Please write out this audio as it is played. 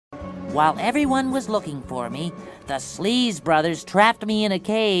While everyone was looking for me, the Sleaze brothers trapped me in a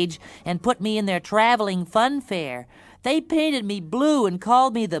cage and put me in their traveling fun fair. They painted me blue and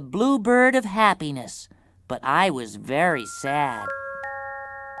called me the Bluebird of Happiness. But I was very sad.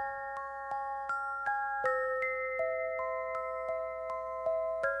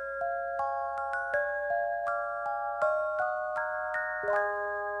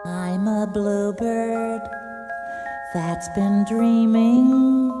 I'm a bluebird that's been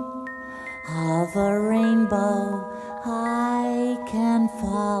dreaming of a rainbow I can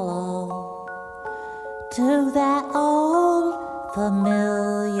follow to that old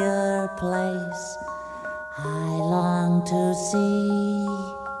familiar place I long to see.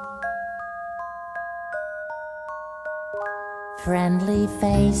 Friendly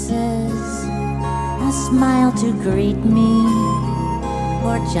faces, a smile to greet me,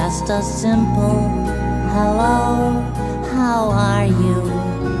 or just a simple hello, how are you?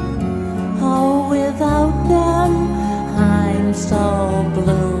 Oh, without them, I'm so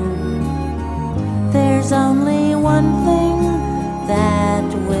blue. There's only one thing that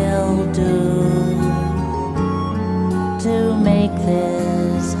will do to make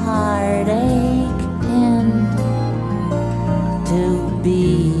this heartache end, to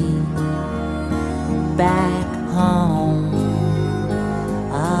be back home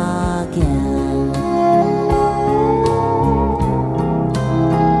again.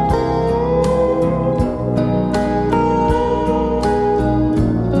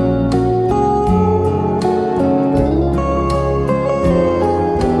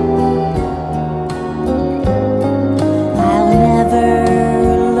 I'll never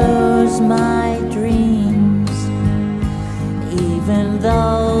lose my dreams, even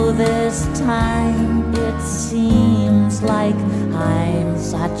though this time it seems like I'm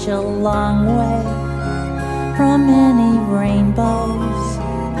such a long way from any rainbows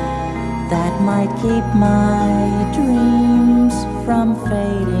that might keep my dreams from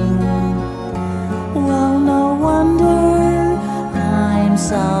fading. Well, no wonder I'm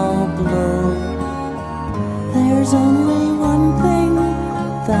so blue. There's only one thing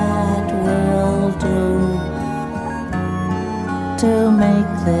that will do to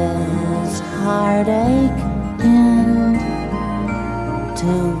make this heartache end,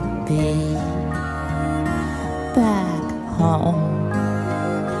 to be back home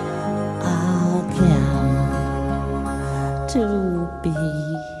again, to be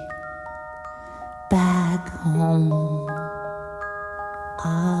back home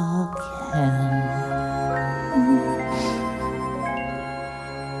again.